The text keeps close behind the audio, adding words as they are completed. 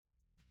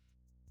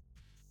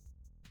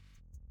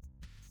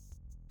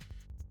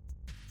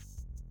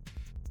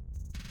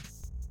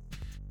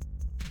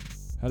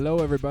Hello,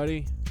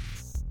 everybody.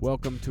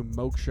 Welcome to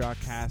Moksha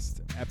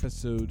Cast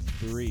Episode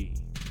 3.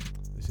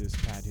 This is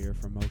Pat here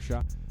from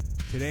Moksha.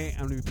 Today,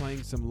 I'm going to be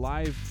playing some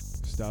live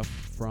stuff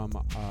from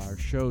our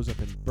shows up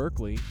in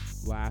Berkeley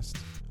last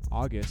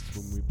August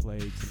when we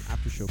played some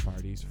after-show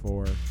parties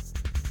for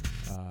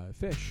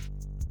Fish.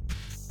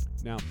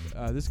 Now,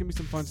 this is going to be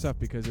some fun stuff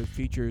because it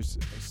features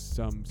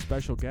some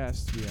special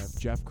guests. We have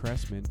Jeff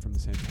Cressman from the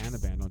Santana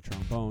Band on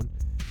trombone,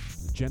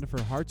 Jennifer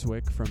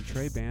Hartswick from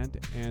Trey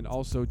Band, and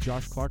also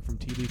Josh Clark from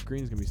Tea Leaf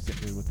Green is going to be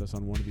sitting in with us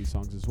on one of these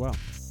songs as well.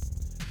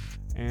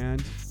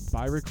 And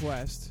by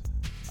request,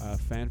 a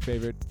fan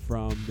favorite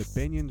from the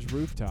Binions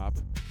Rooftop,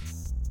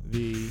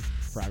 the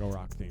Fraggle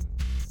Rock theme.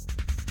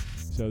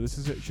 So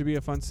should be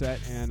a fun set,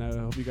 and I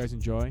hope you guys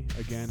enjoy.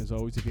 Again, as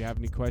always, if you have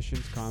any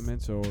questions,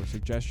 comments, or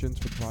suggestions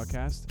for the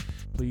podcast,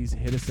 please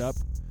hit us up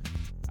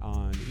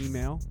on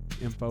email,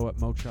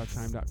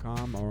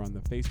 info@mokeshotime.com, or on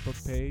the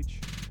Facebook page,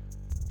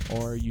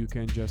 or you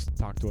can just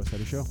talk to us at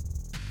a show.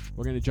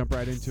 We're going to jump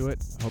right into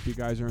it. Hope you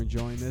guys are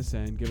enjoying this,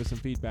 and give us some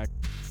feedback.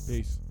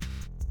 Peace.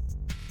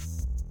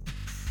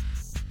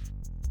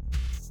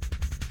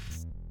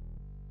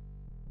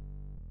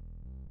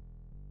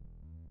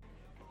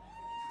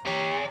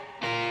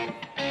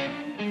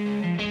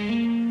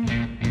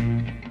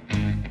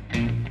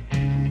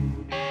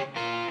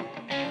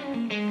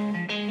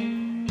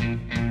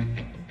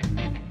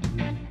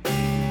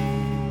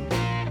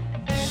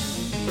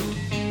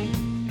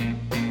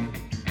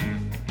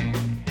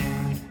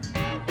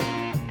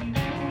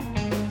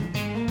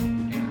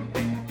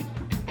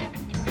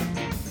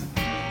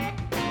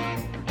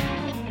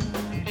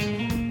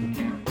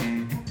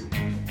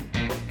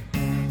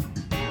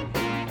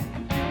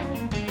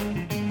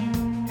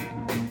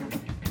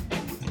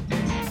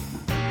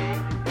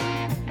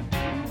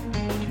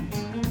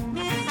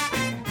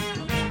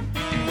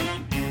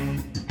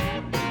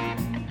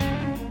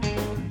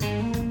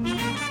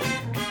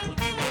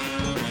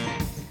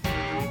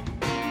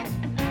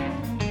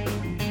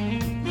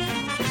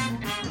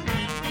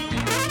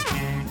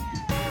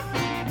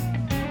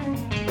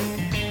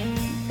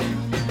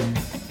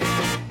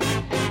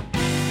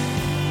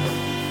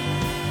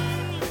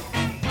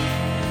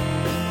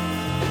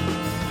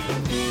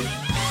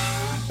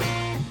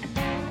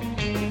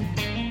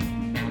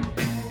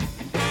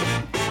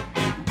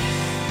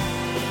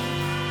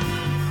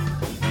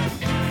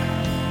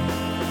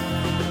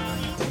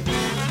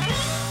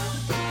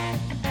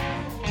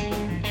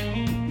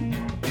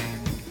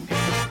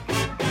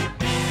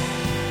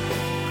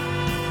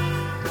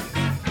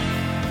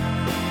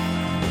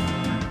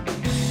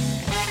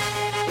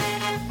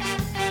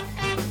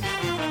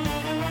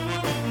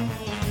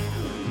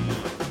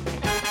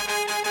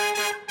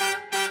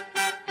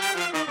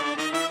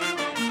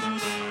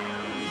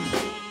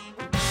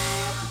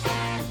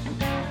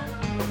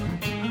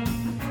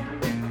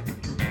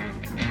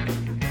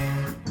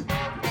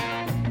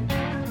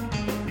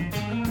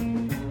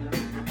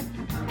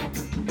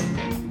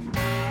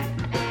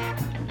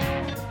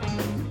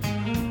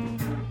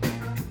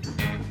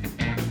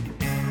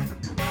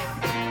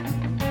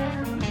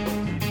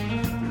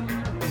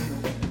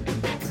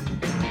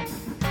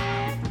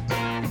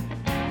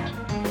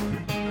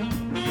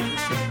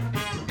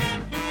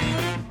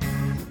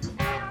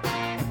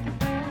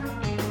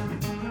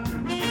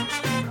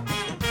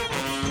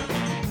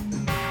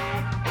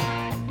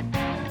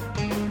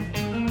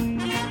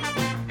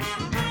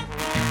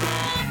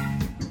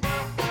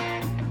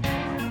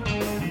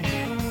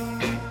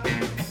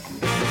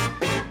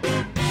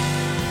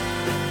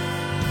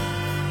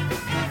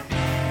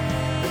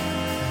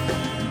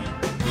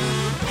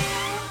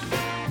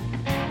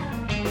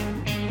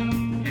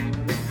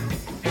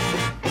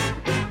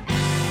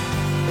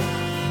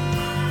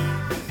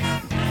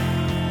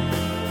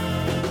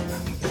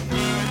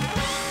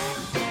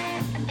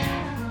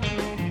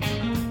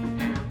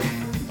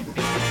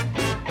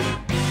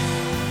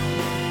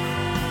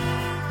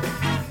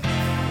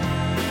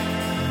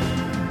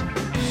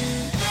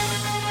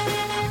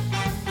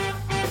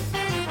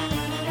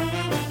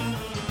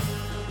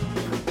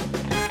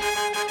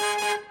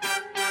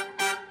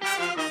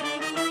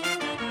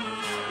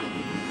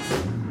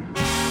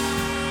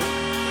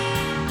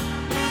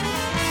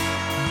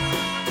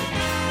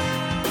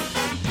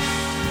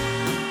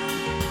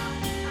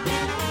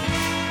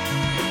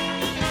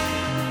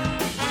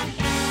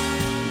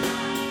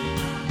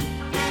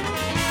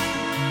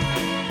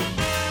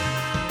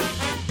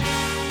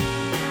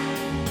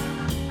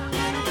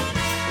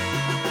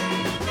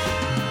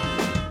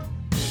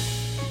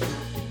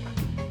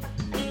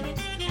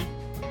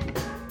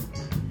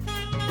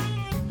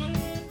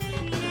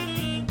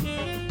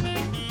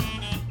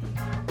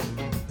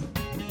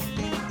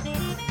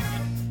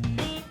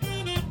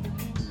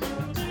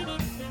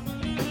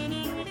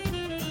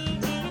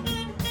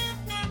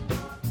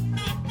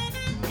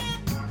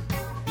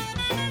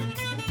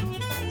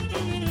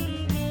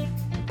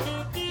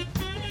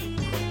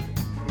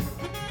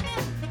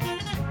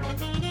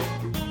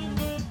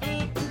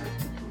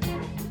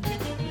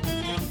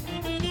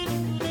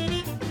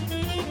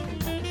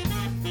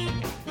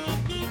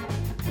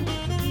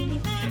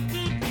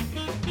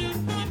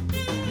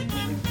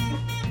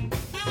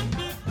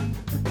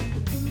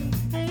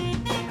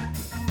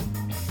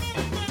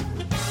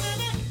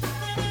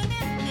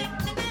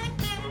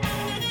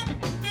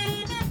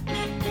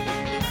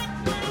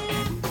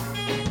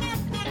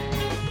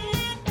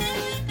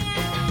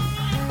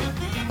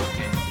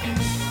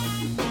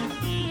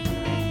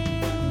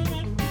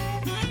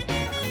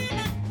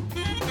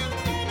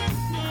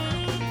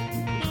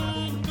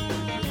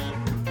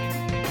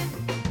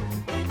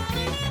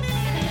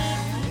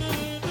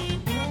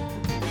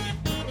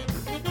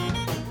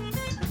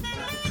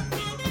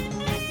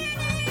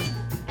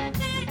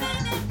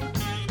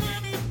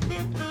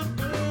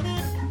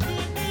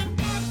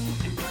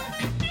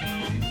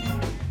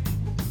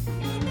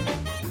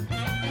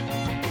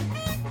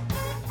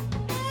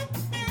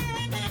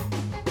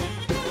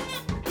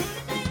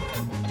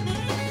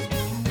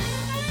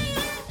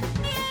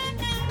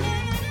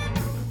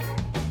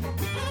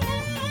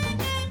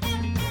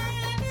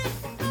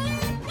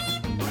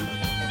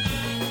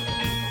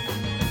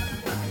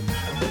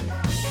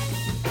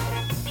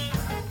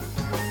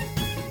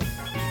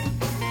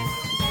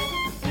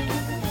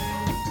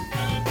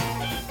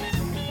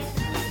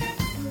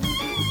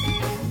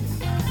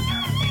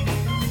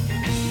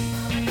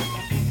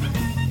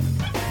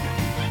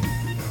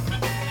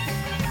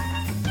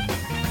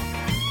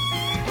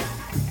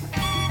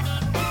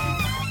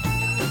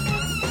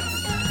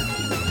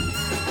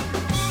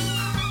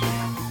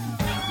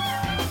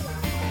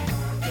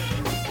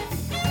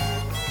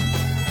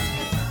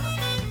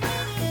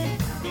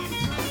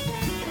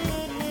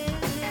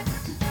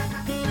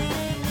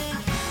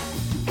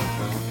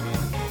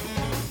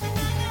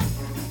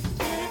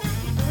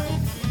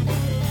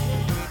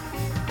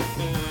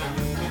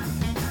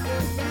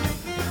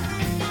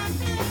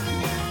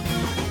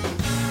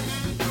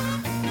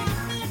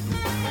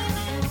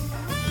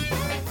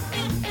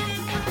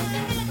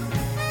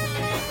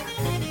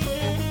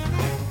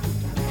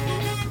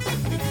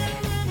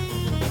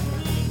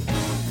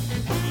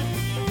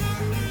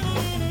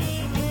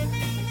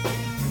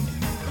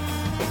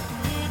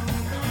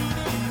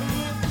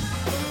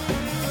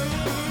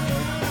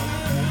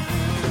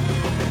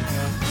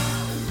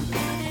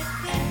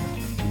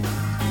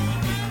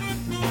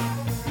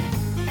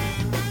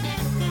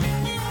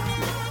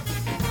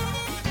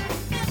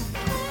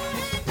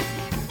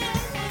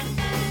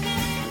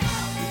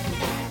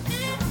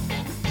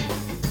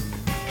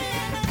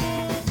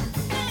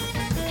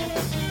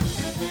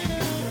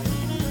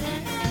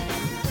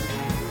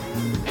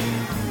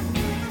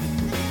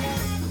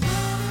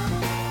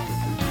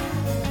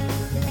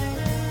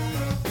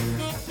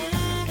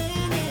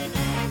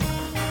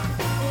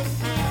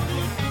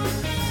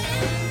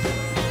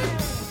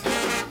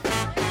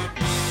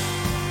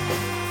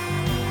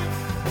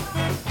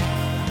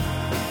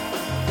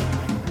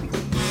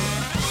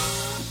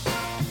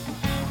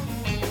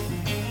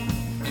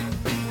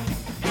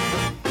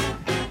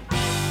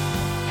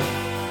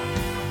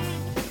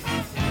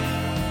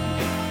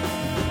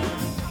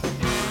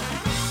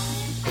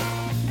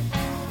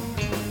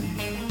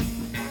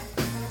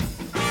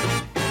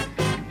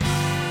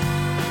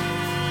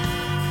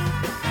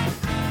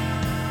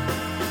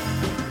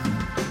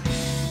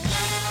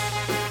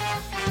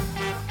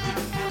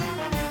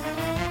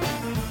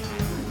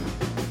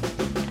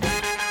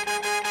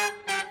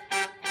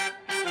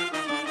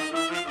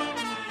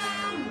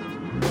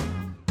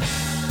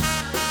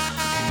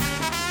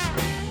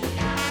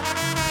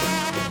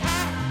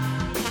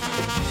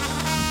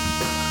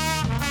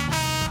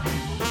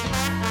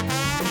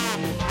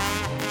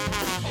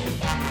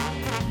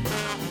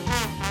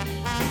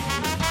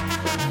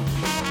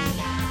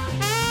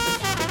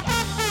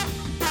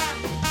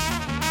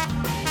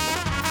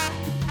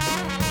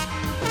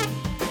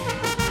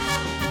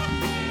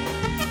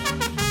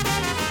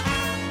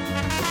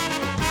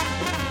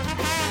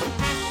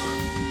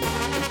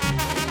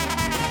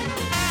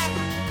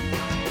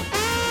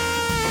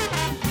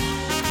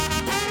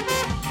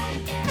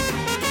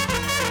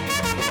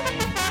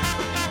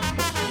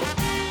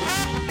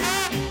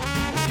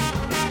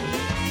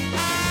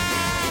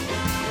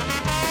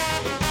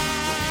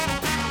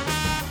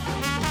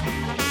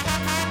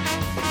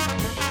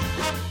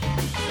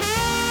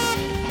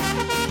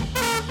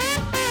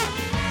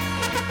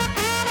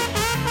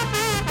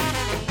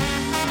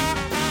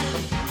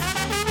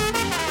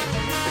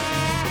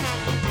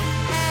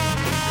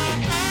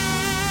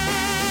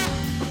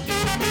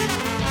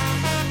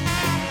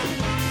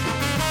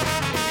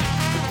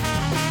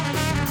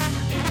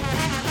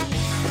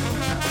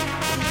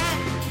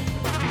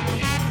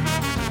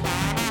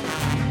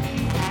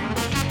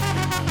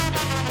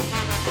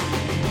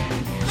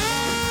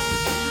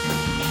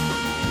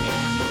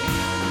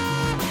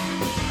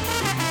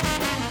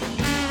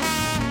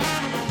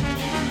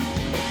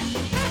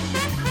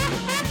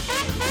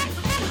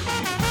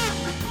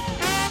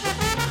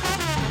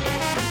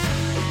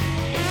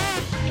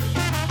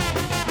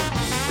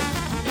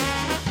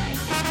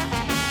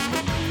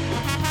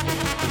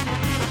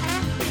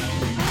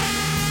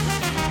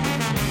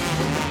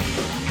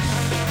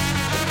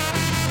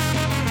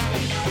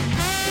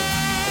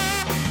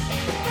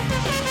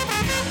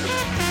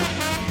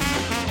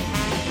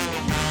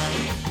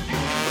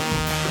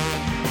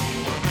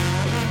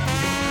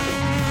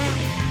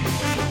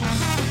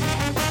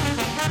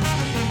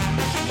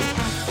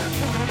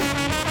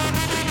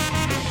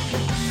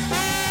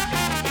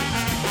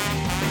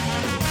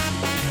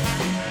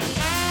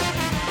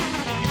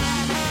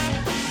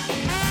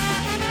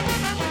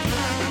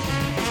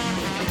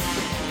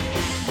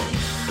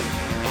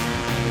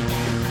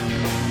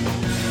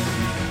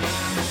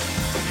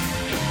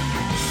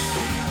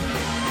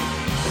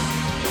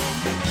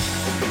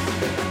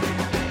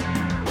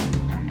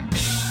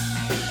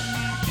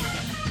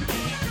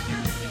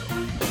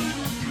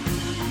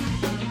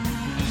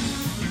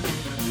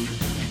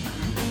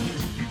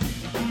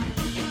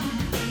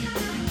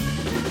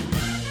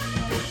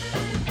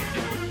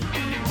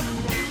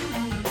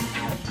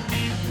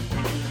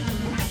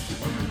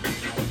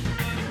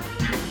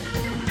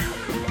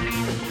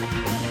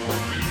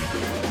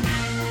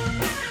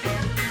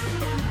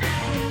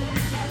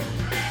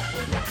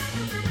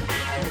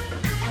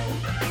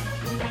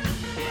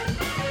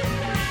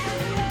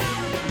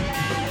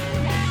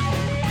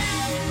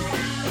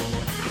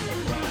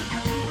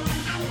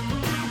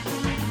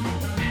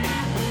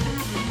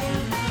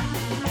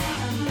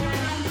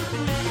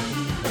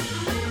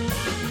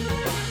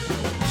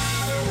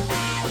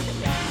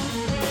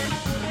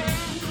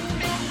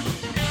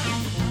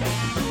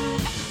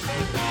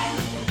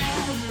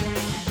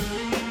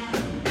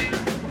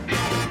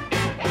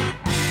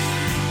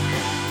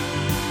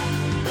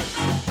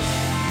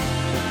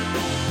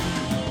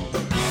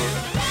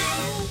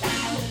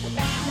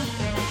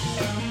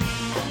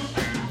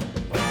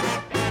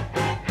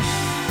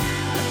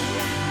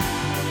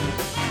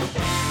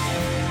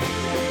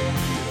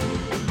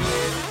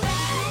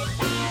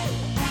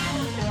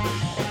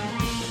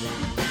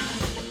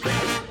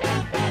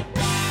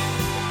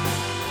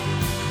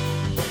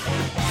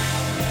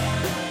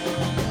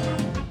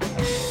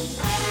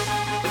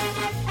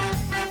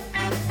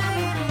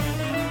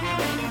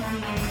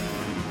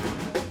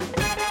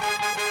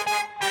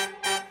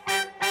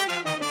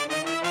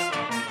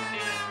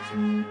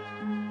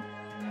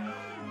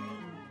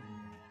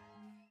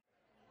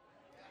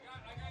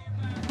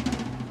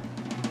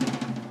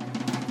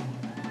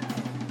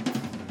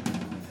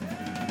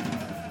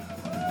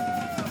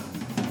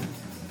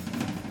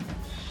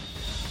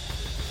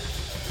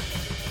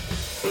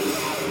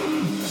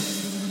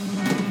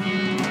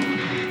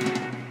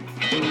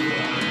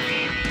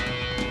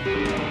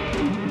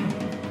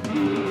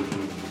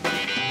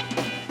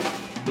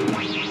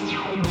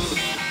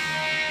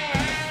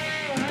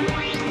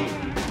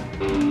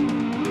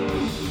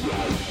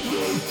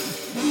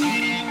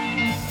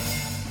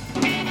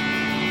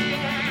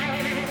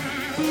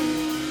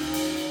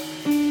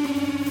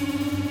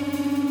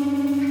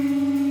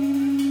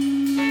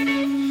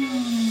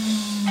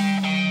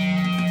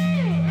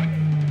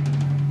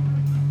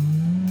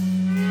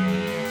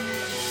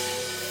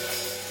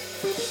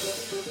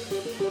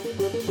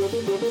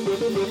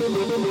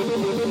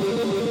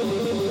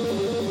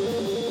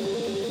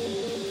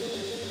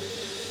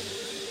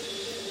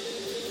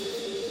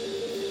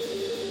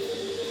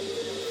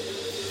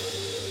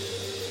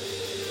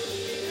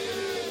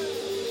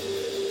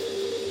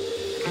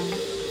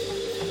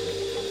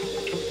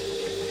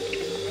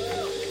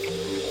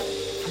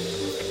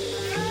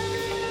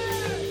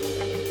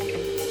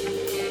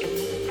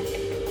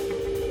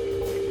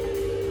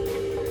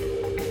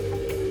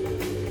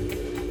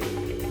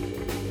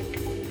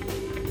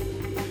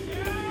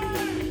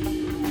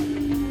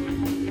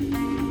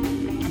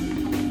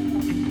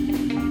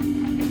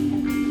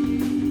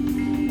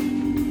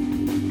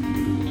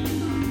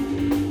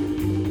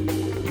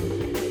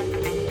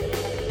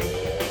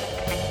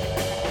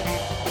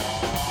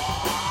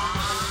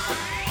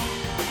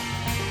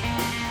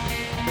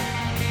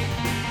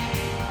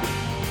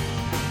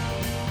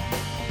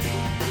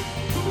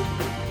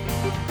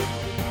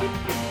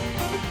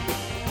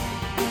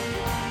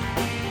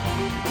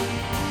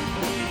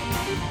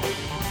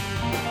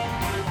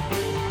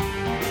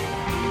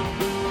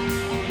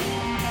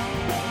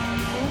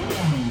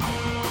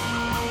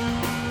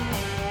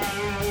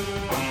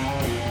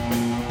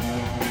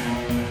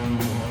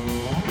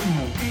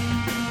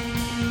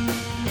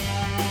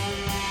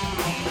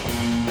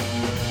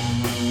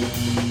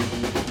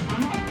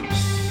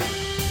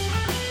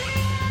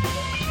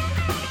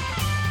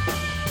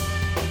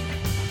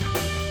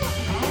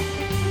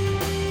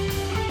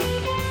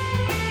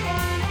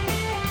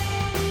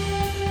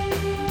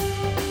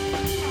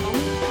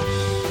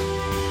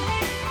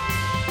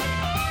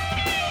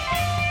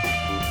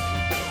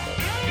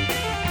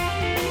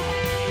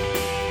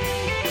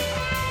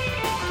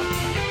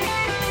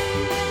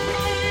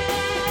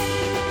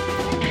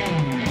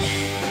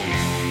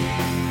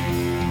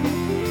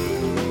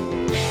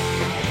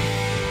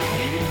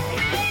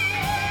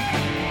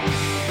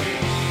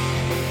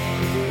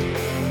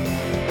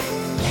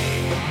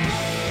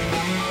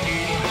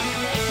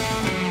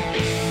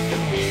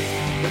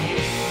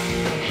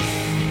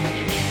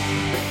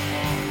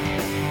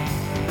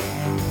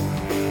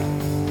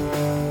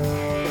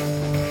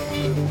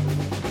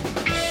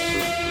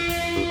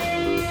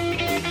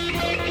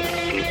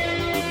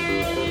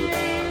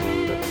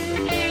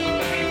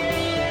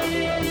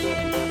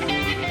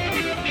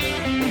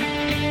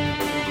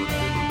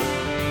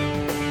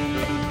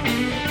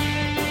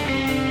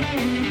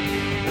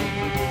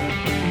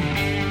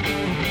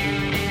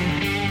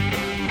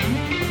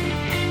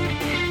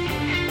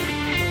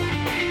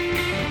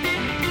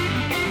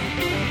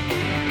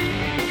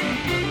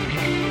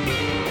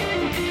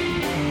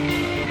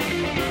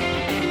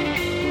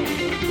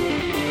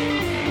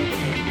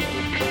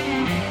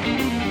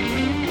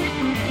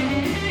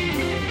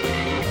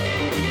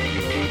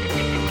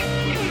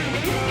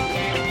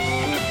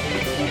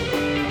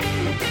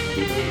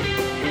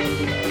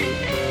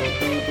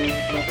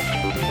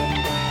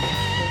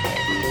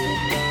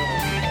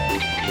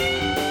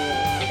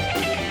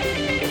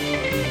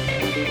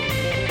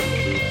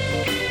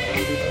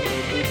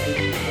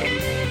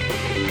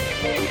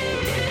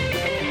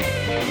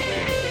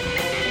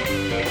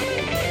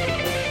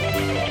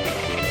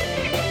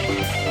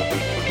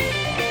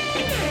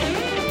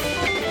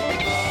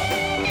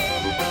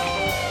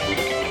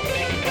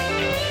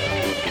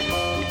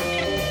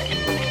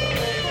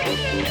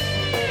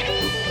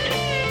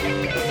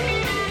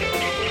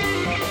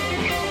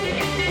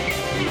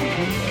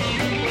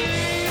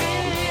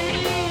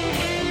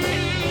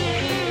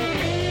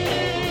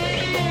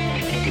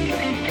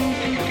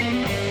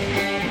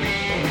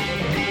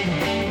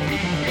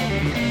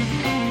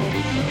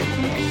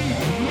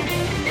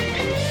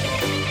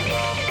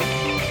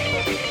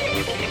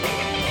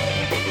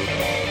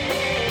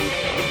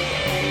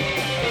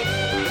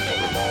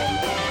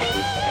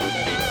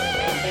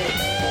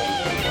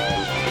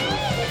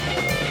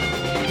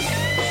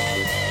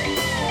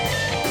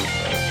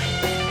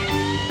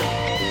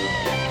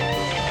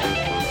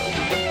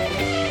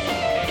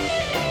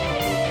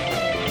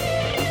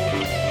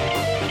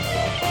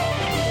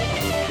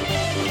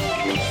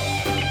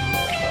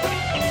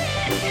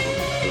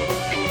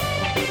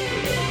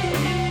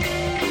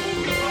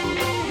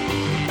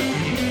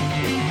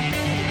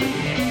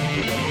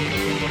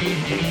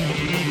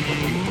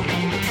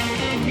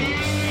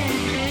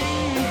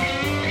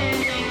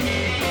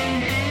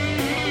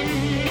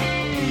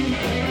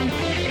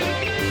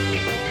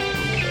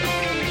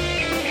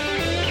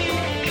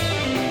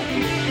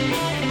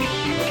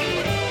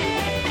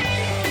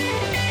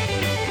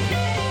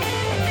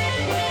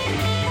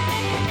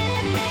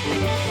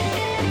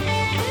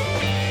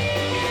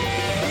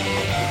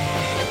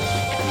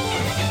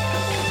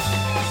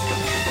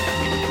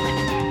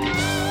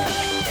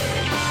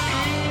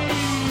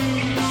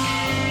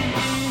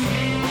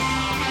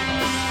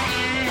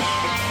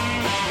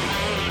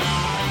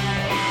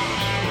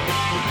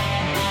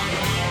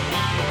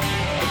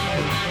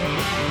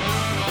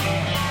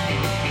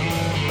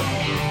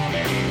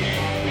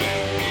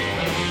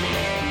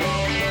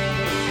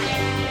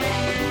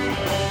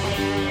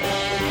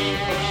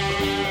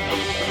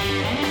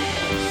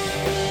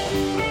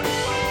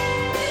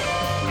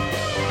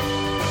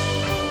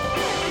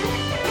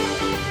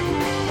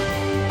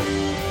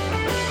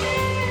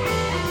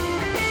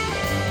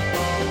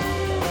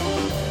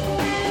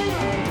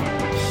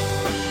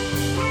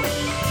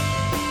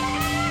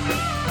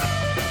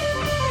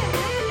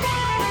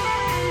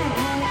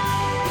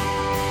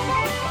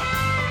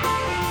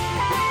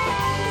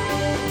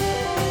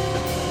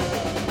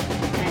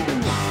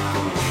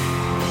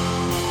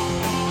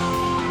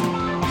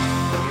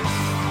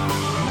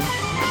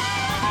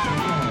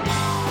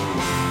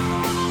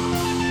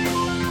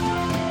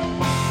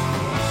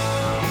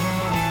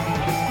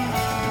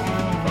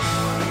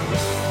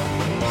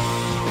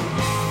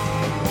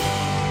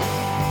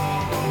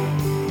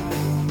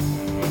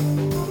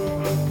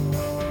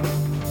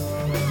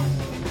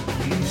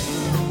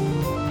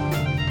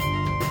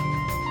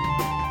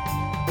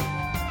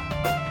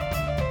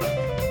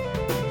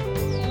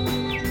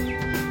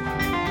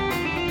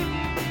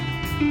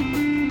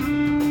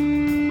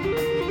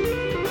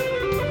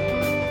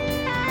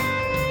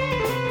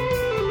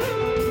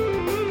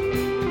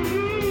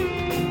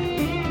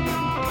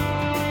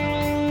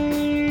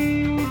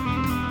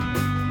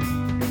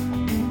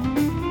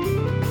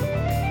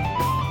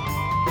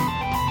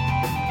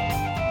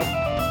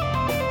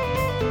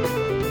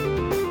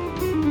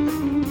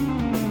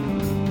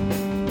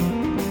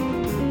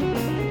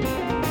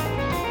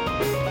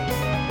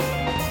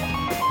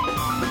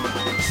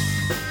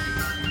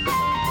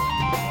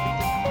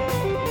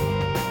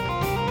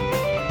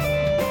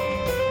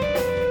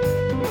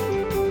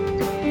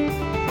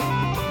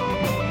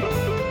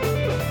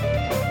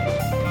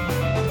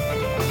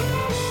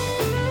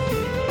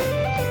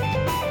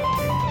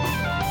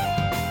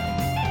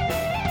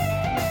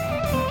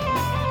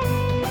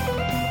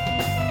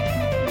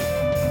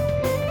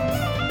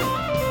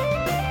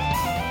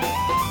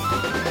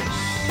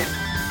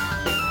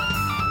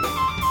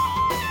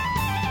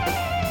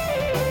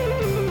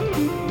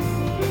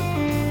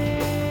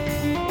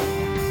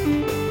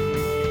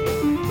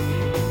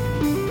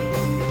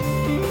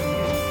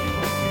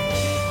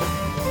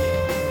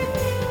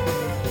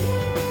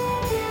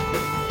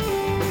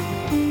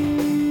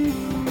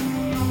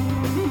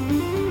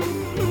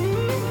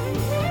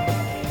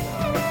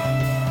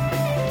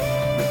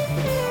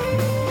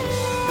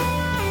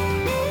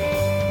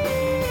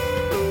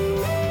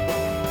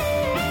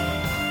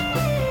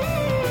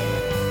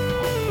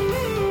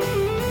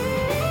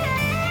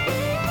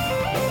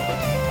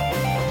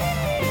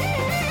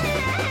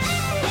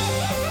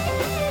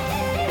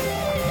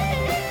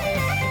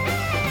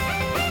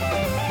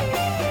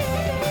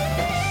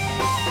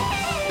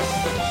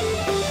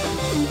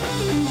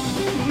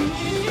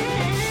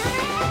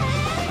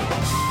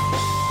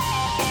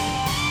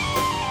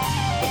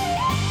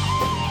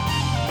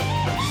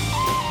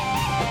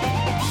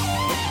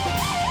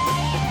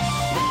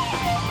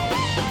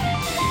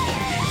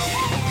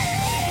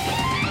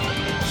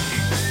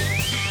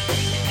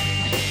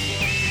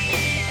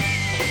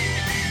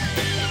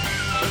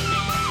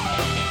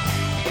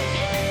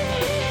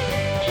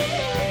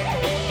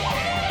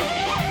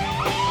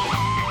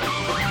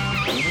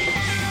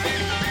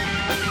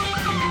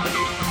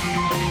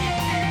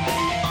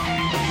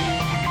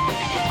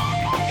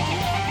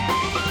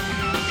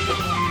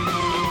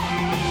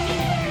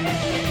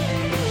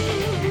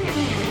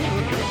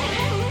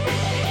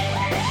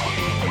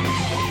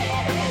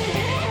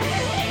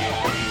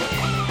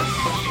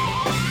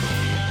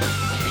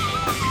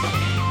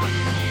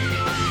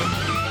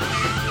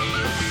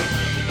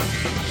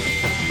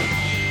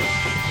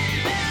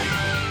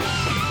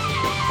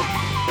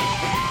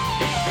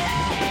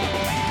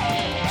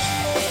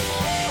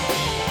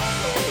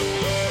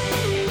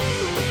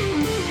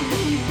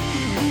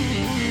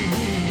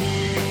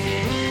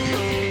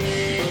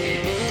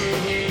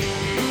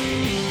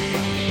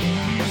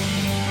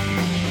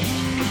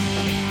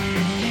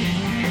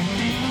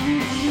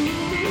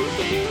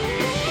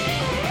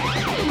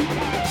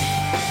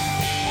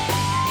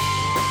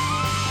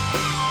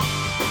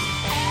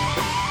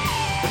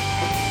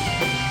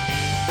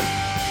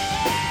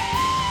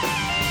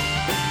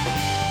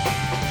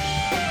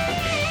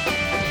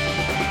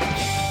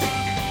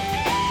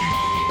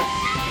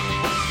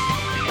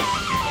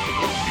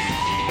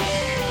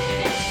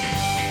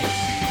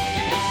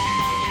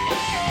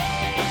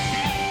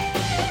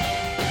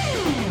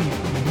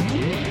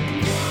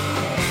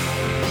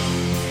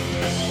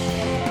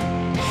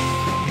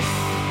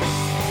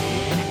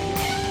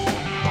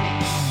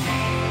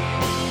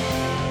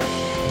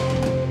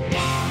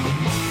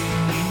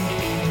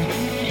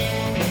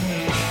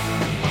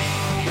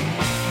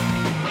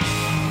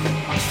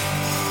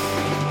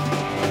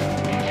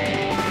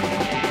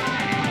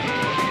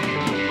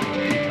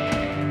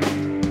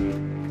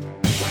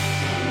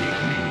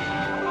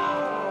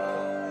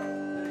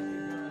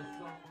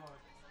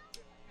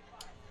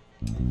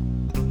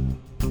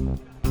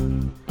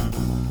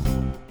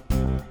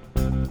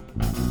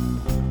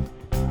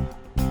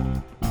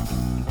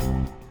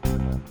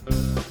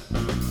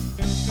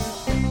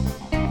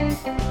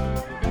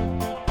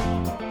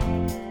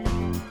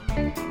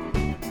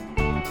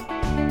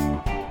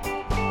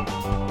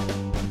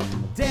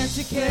 Dance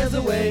your cares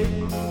away.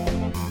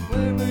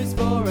 Worries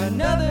for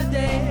another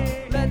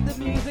day. Let the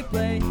music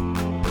play.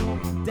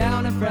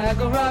 Down in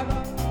Fraggle Rock.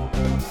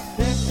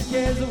 Dance your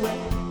cares away.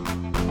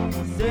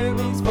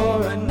 Worries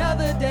for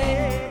another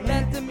day.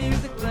 Let the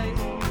music play.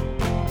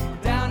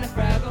 Down in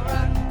Fraggle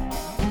Rock.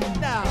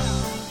 Now.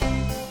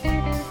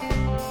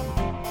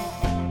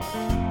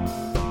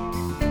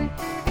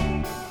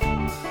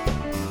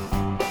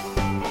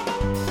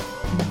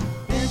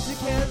 Dance your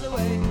cares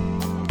away.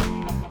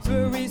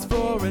 Worries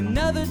for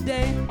another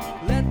day.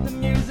 Let the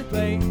music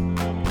play.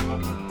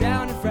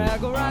 Down in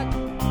Fraggle Rock.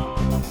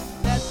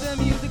 Let the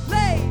music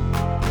play.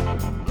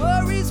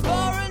 Worries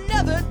for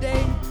another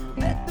day.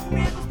 Let the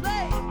music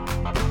play.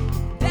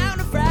 Down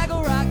in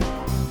Fraggle Rock.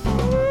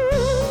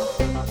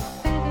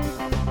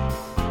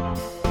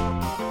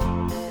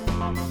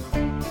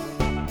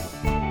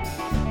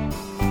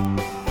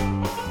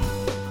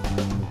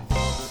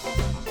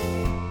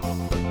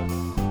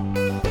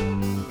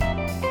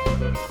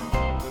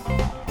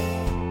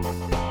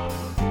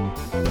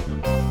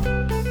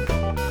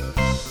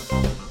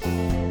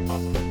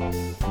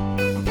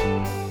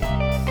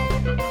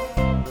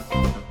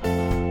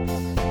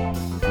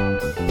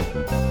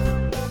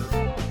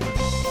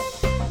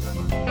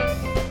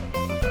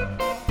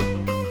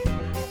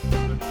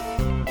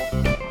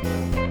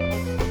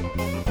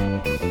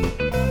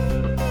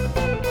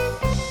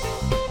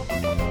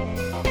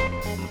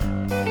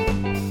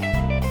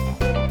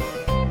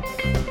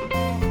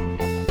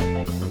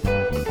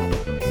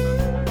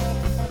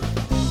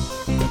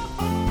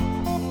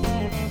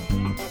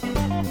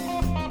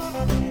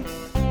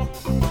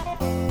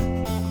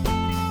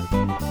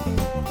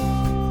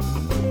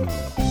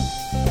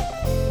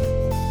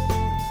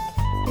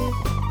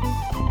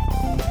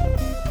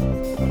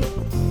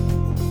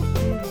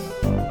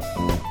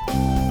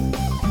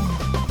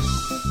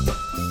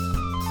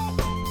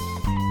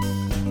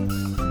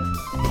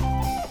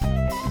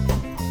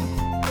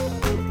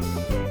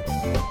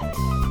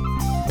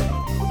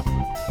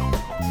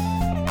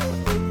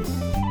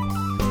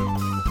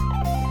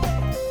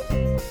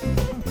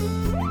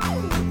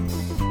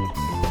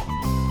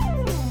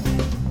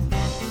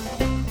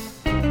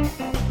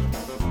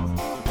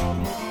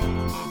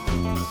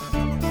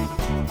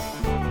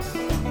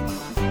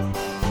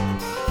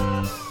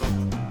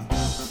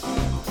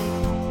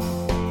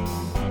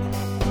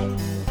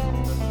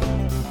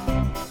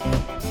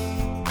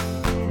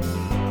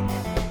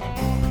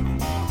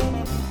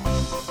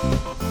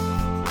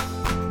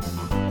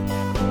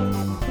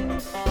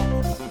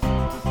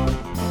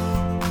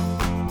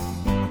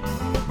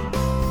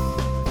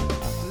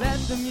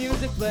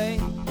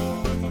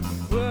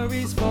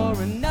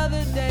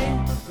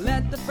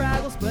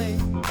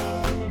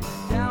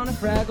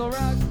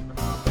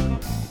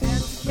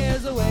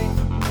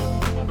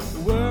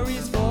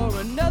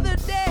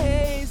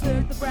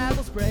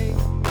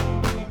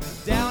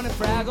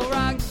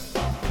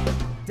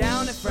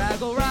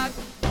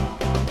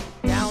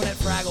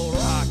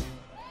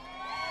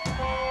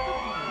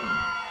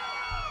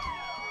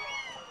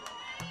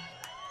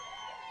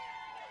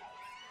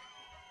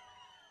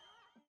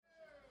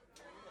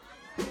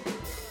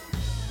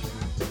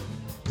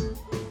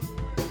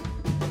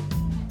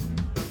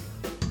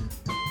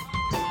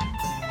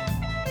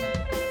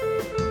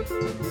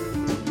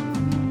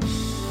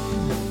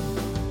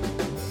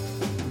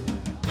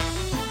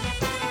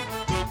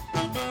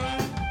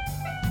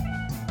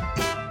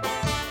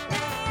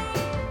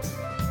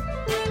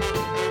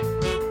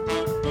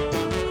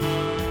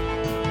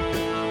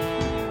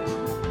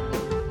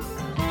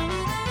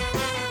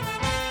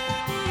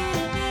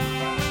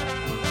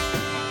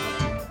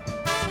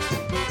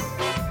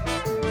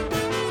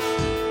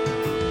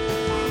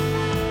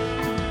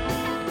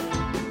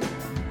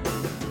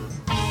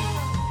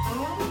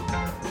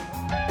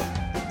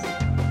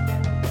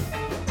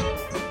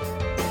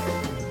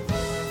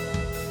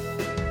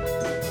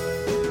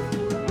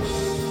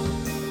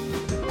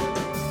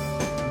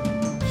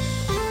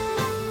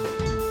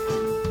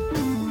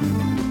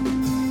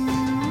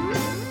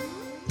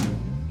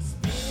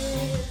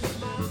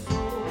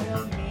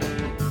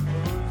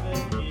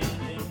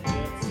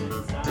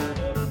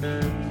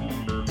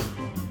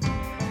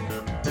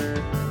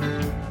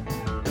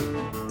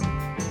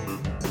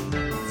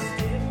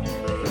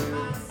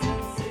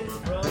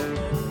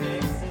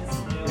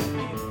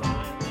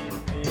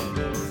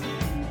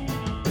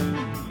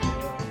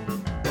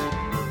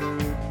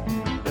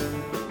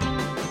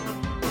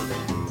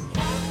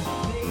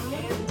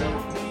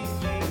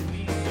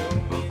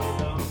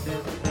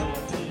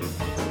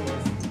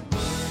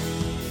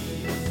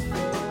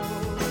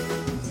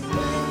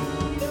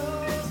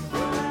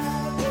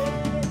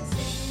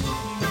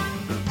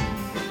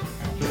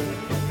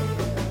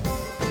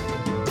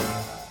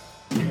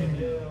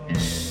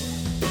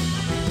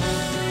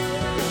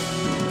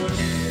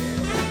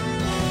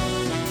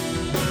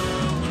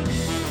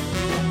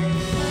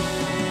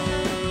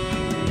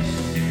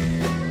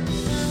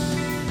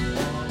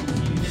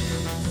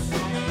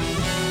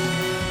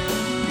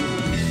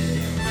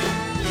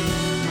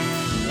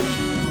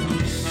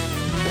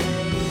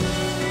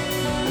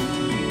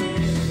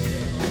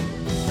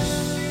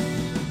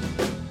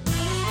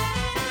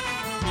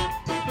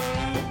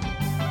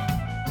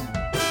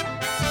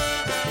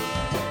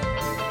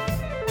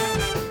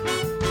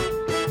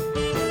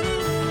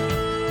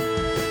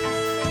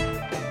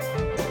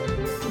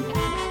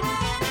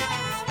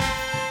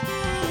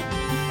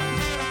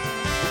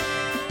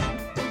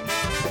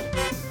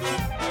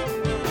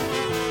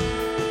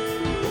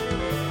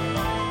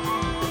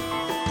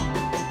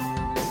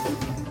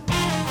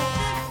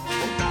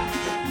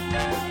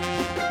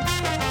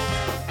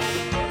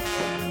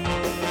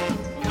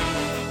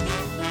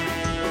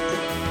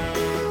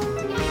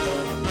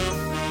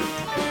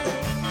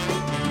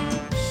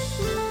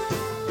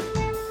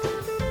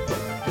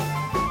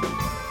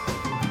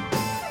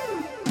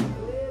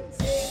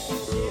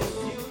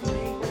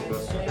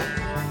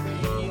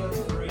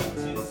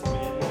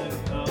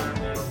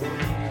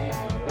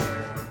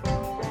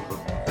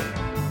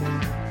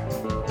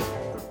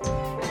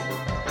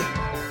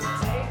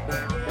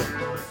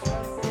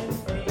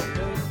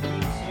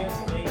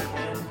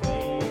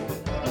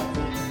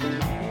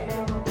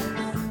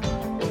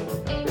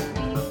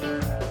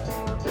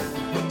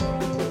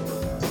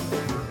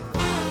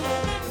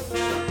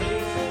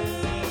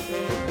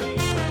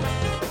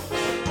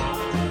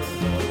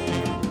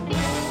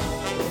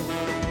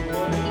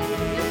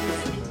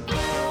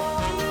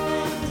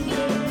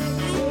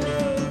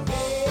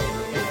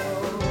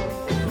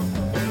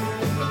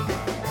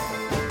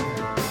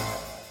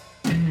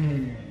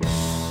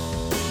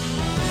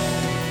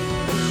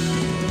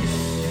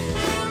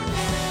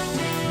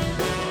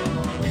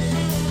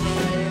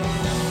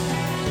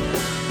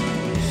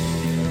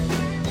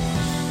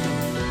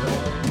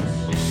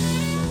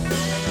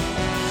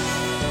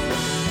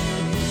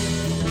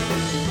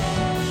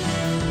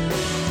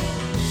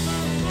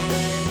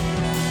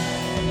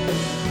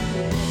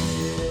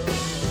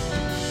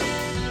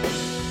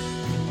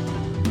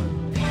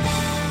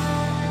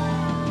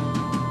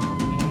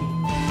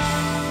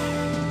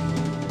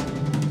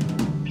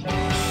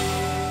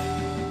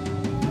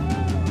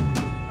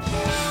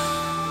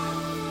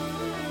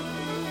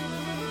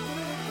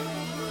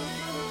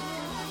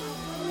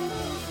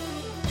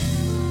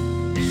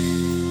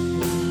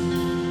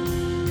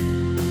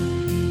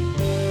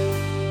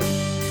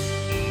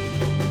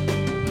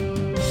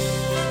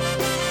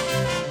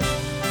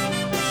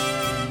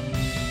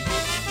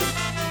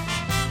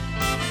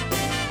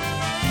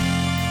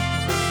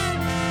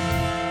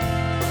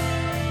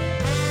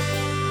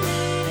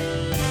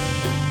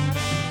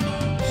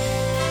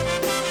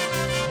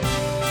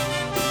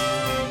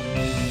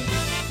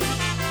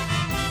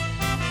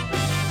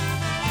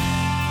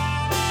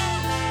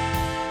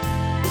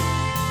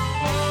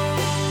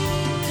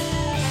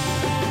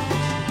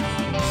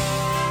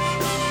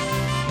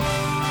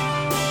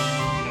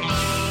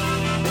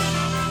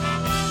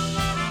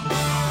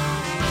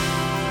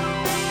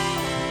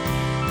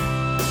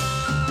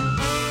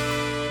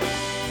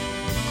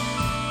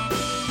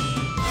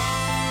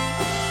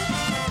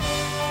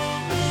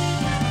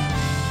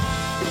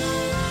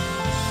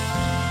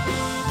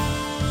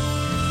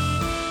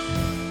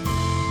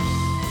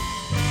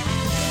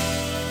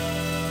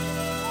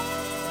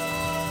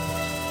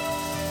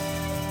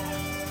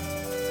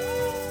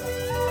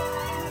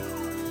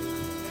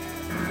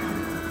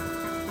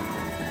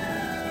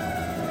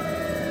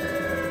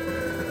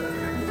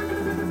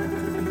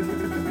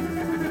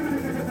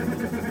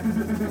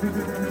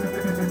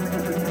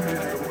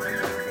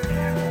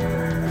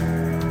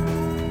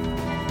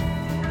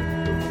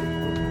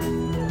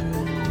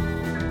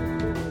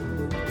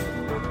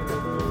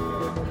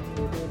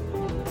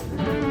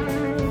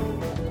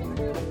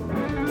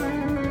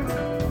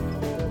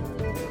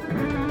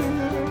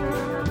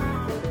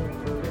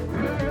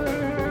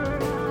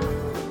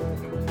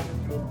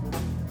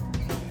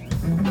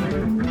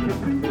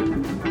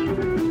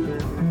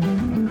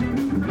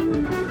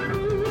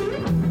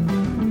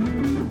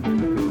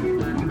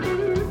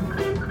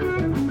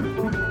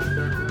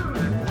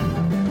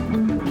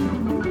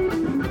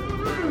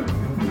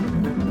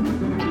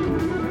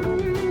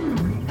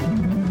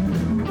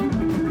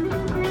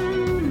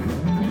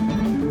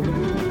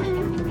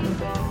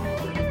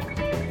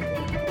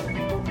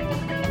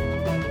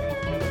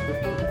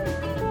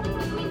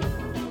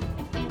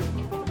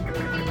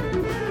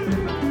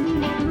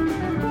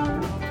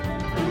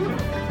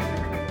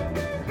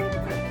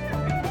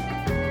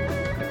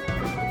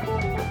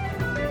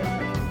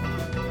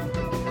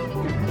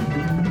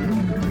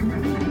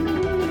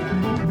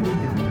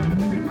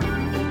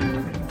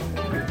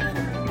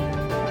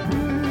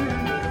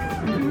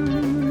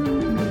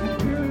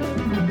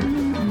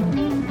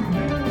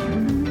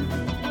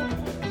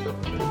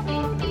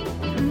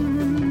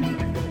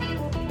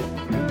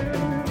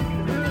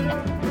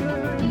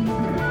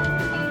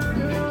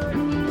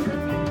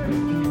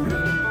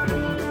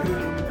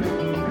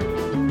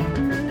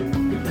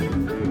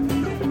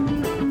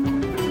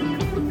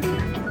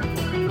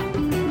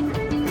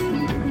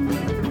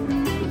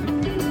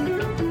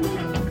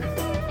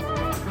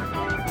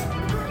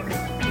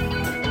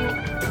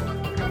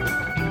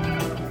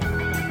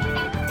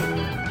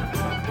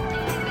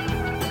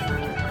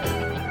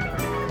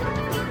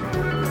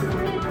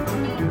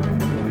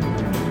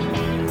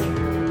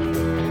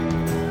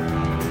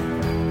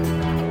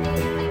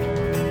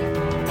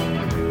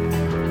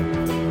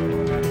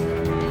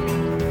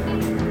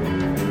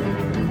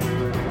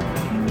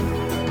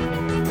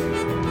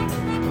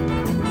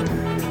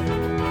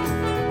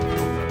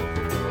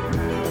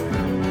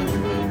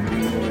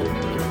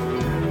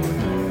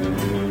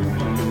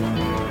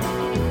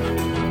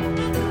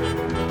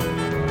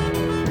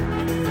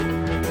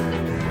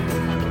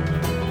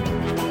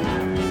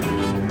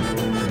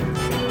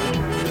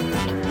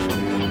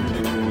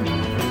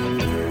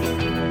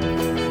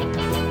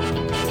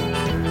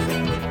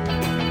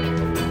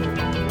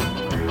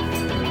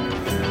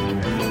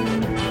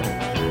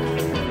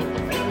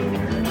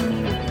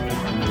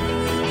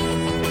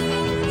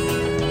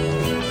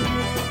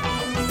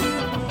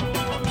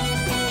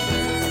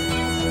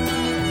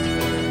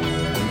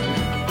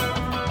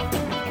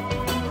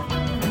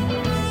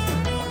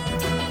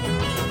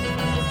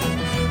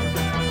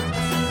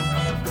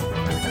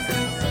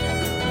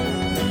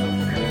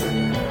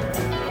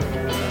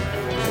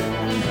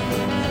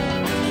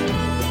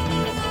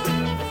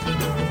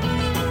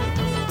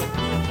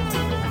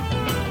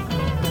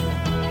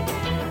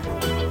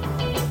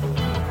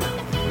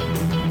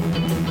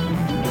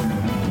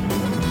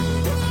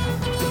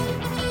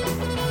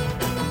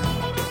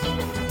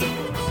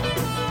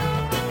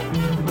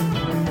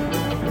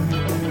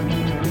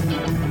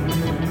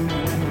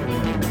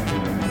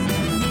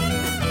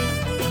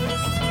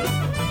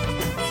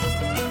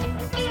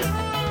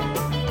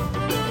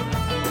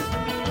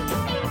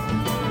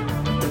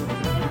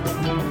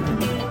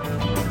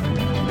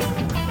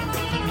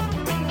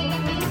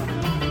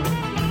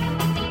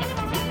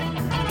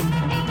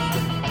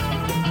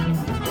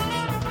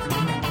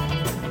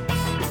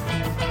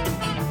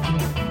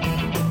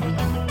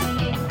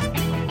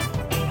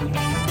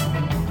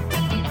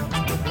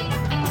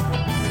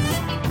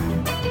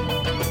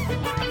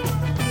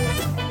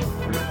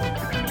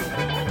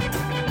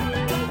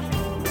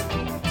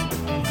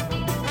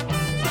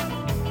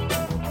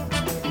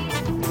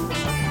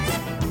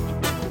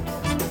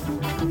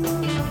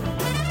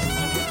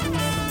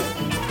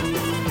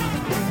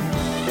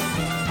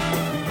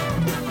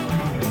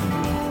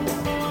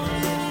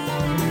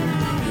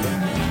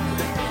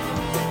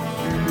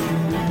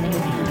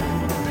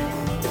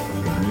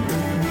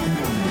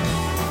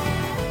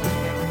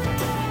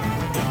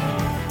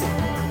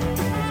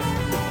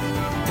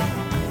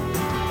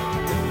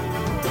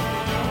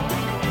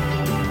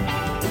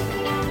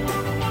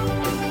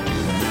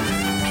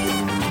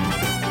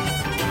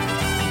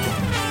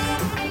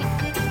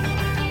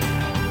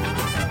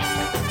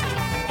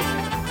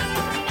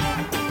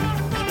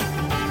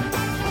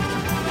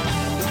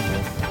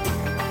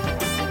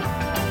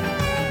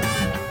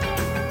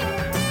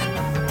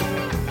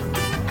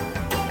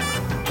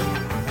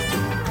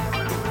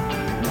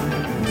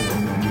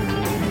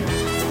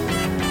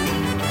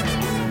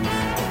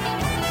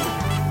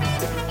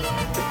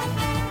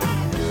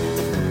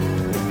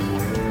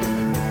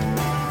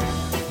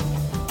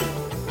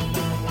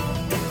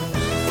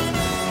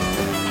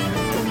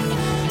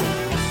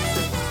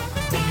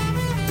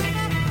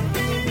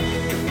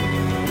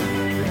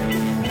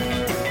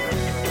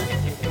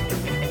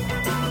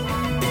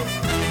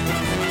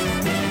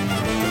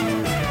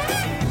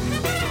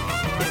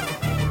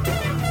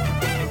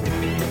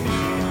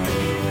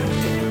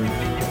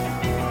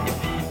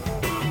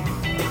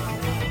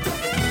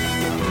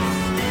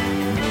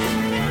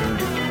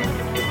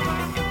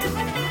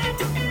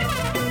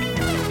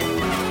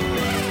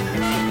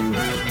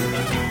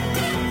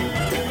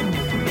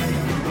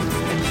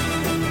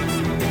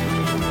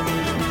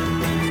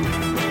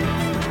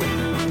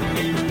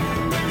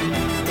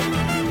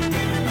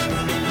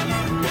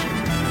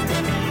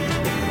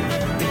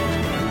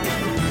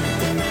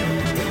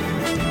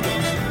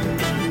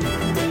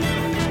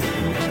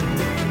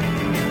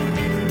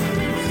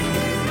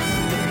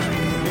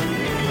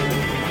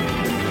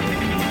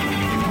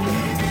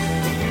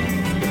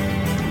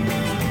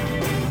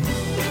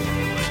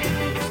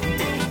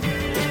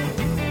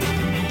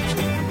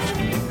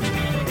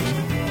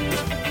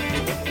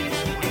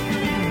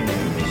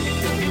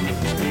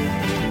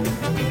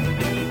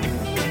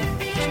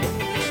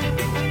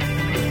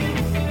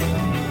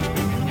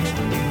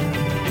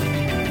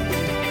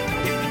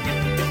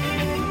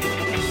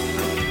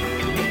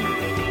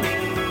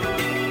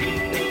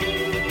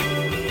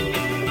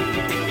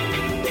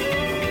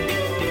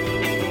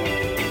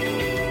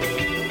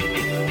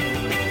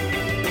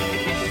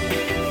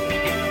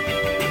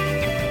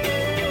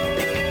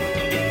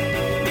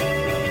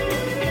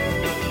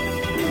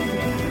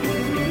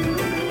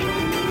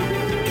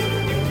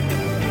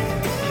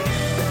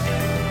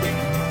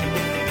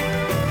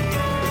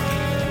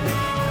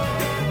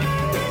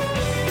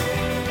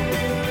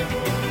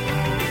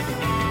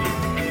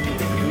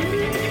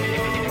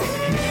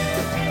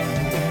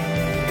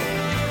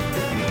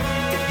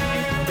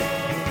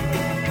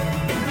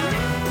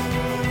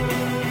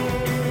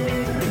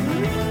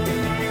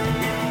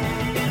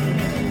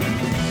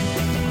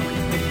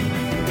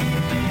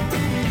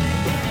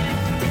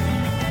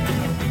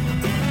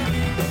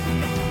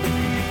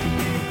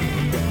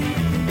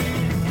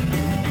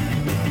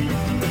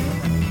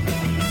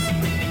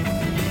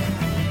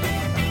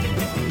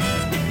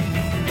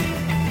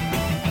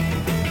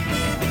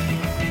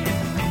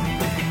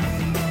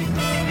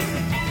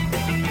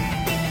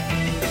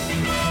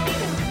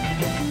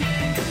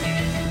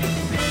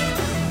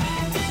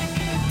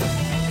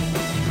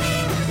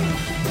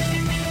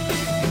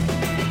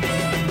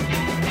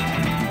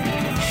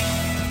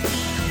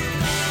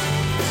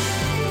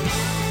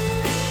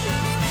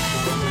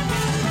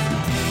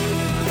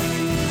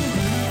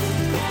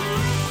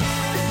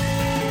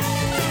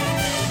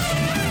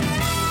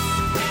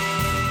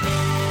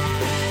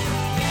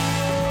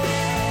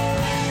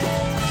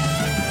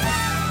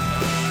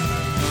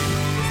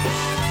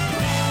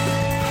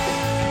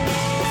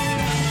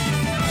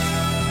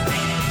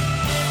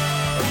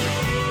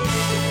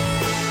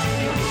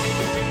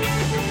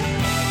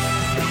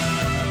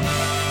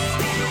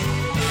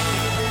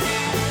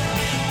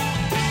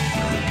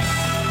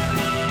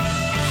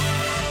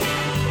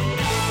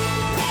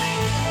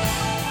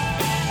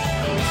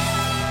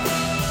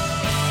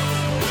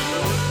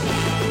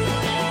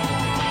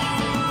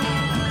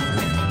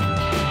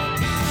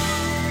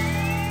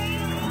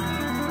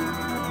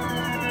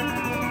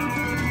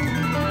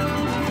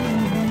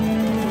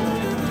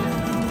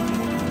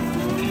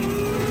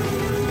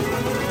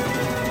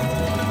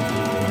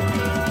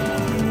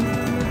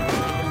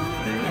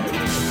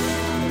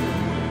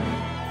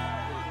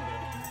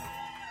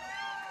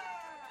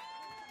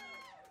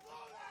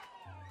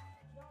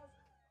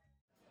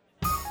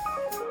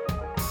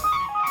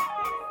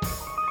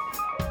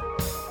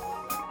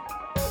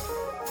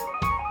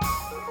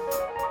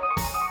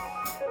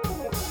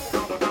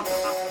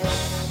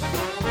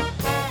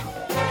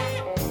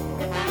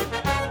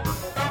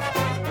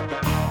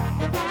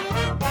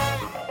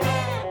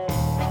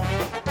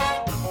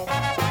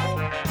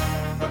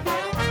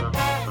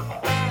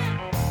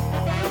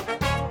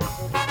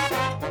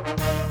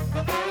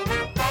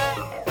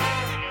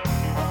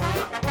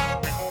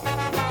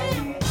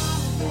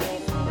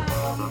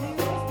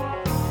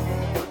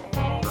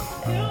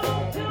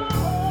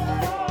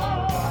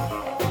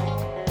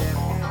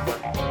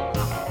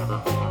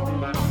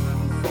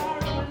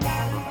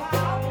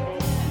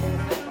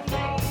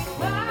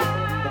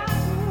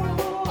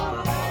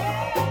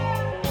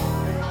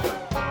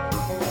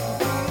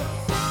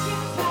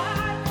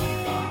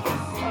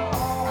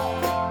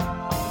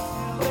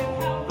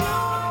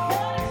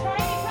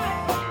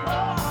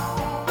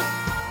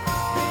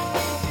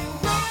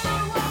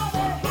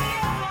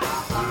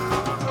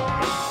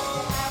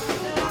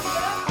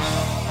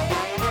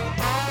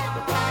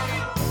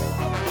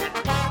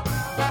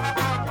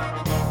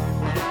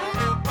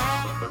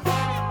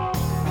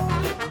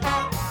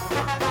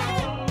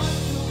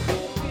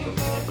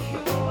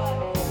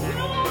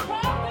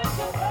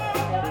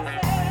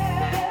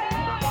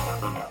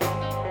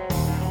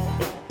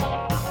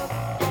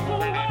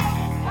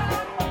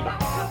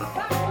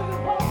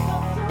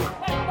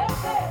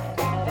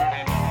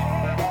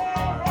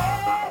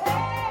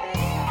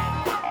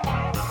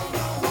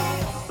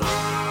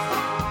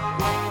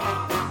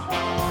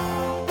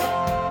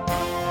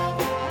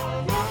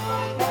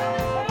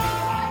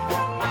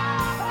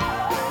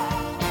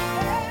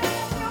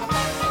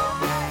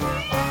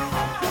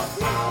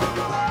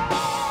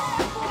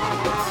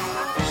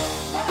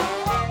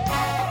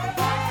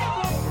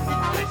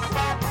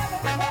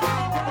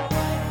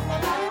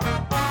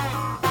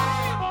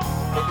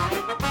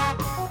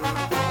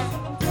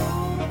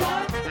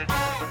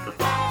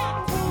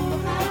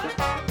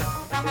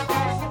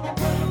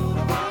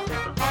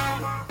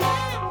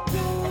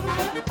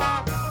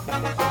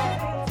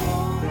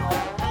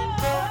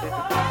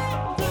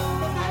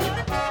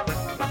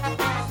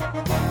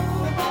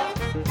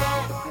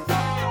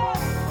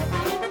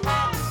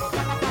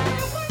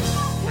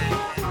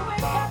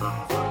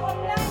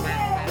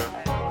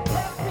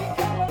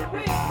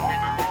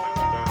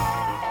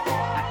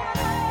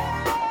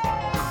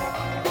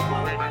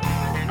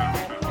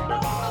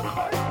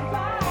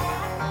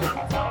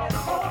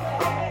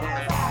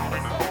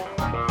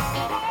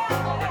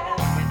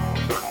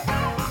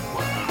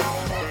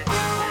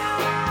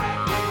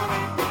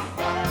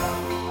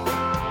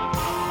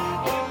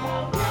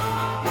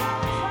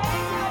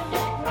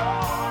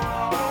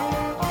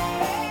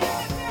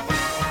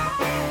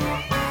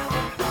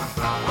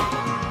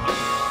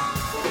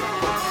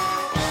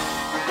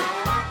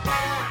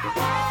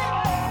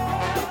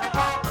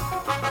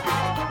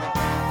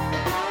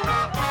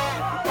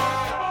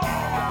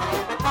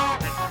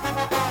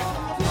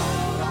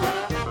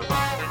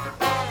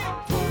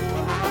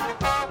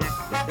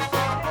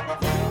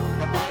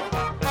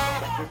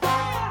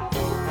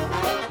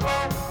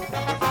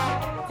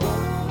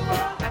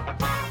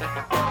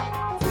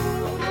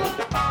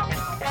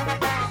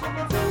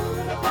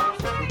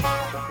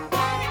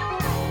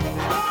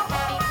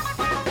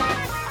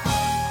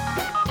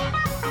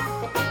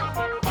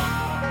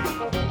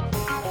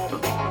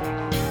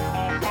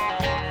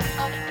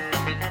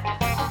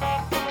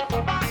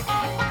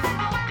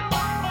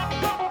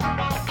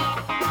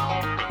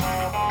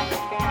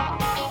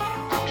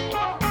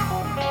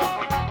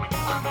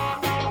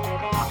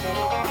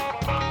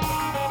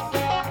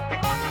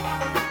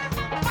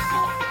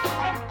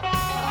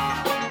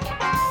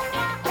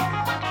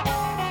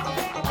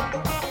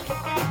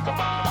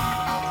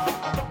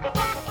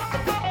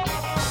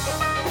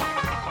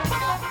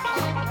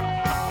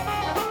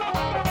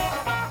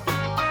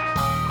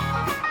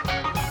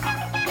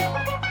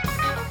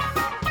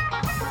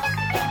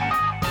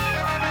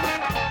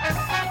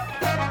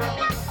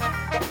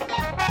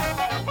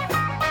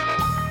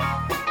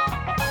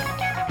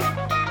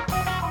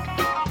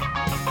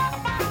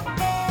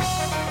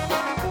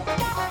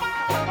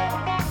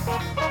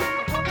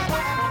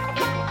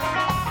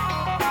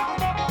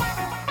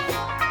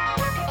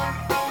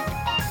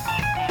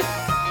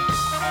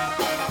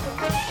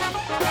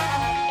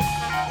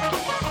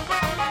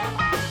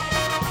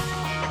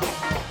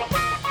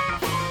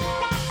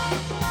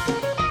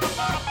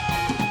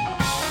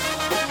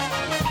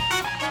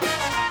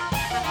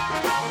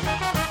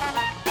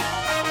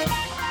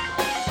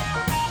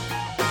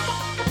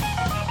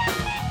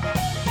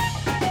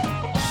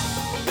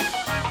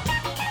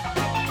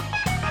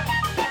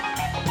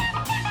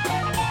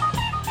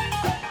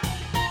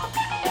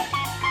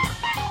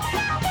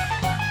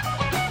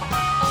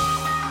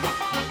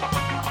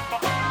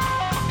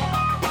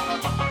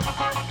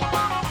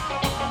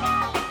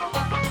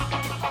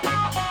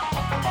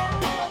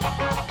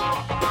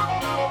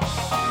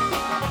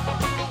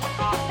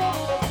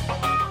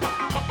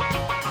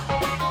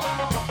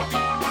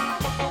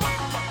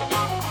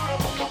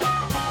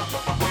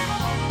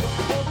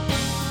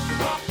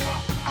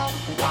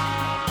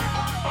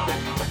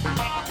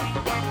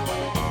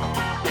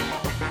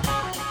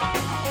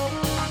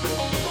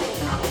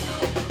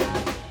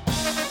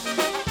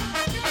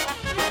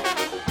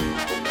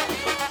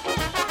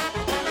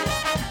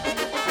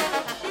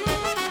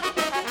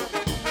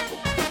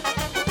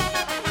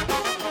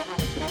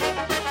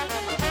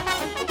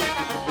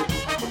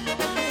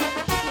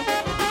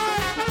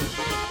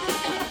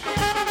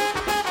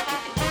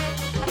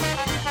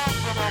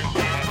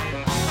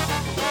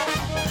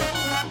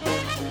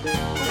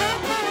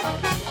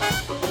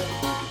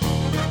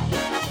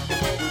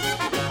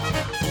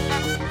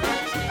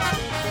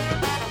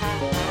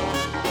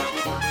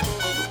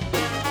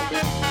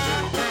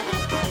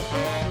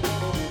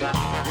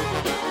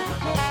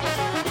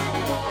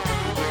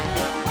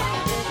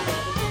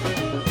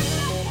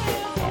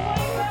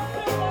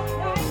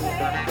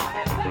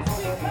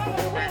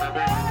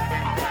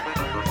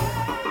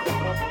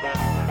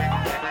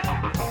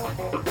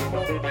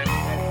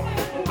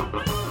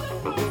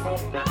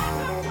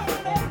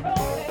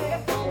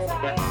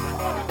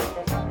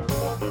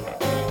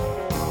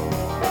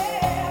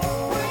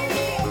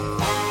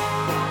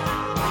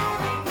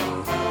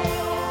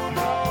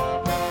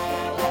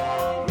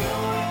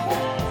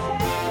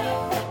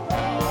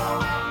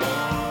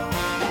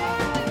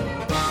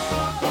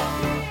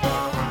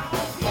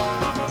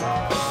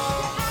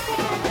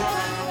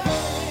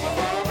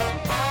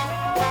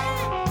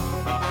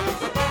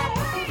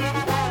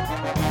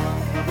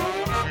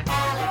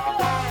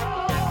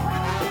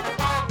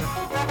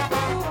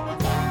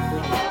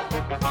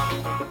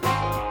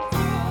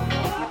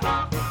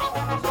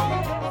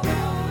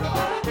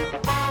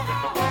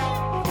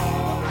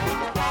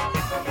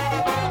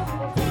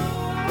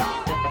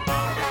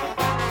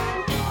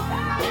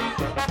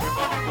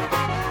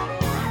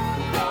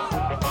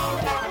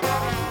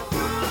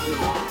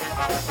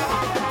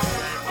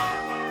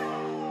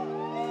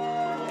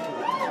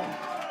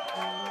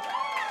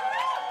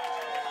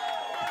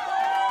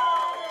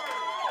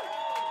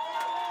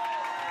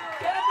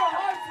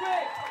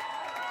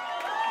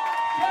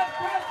 Jeff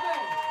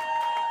Pressman,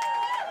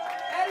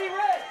 Eddie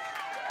Rich,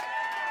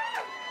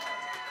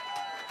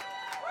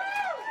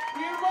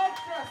 Peter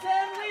Moksha,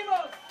 Sam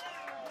Lemos.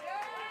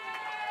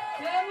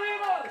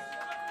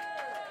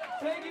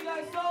 Thank you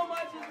guys so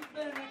much. This has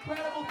been an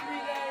incredible 3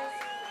 days.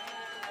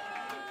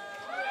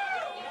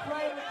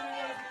 Incredible 3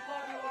 days. We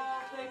love you all.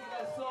 Thank you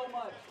guys so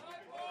much.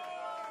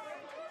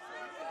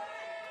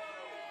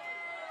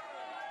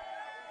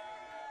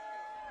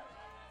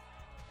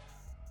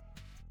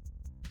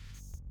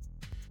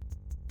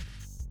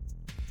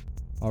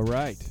 All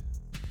right.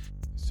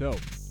 So,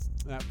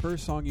 that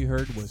first song you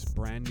heard was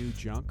Brand New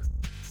Junk.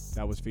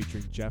 That was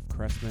featuring Jeff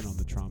Cressman on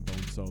the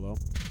trombone solo.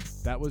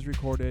 That was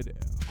recorded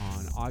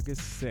on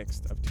August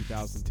 6th of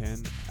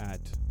 2010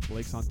 at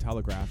Blake's on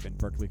Telegraph in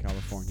Berkeley,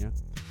 California.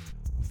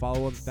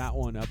 Follow up that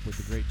one up with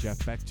the great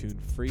Jeff Beck tune,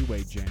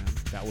 Freeway Jam.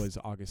 That was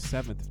August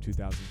 7th of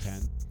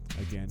 2010,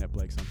 again at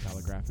Blake's on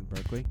Telegraph in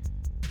Berkeley.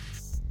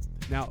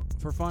 Now,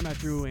 for fun, I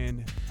threw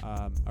in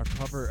our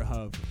cover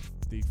of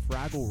the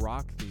Fraggle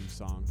Rock theme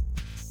song.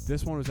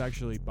 This one was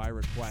actually by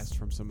request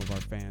from some of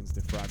our fans,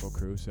 the Fraggle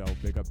crew, so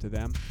big up to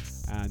them.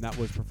 And that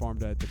was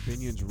performed at the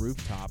Binion's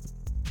Rooftop,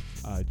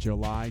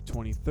 July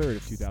 23rd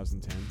of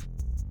 2010.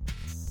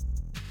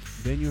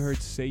 Then you heard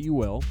Say You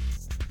Will.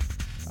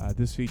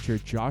 This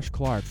featured Josh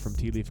Clark from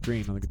Tea Leaf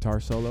Green on the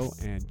guitar solo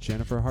and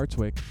Jennifer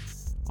Hartswick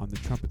on the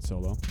trumpet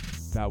solo.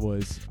 That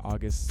was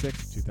August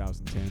 6th,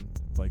 2010,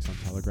 Blake's on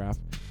Telegraph.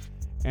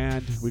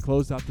 And we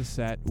closed out the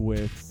set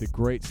with the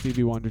great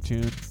Stevie Wonder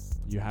tune,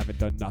 You Haven't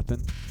Done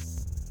Nothing.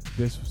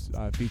 This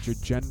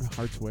featured Jen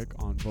Hartswick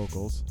on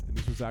vocals, and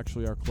this was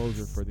actually our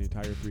closer for the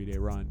entire 3-day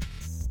run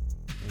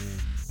in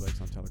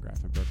Blake's on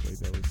Telegraph in Berkeley.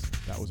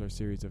 That was our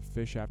series of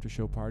Fish after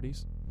show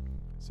parties.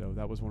 So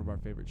that was one of our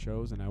favorite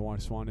shows, and I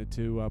just wanted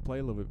to play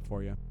a little bit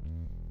for you.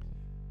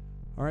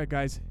 All right,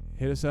 guys,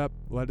 hit us up.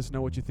 Let us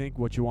know what you think,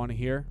 what you want to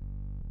hear.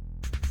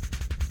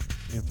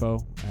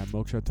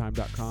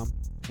 info@mokshawtime.com.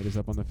 Hit us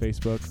up on the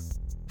Facebook,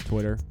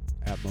 Twitter,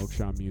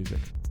 @MokshawMusic.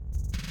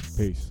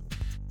 Peace.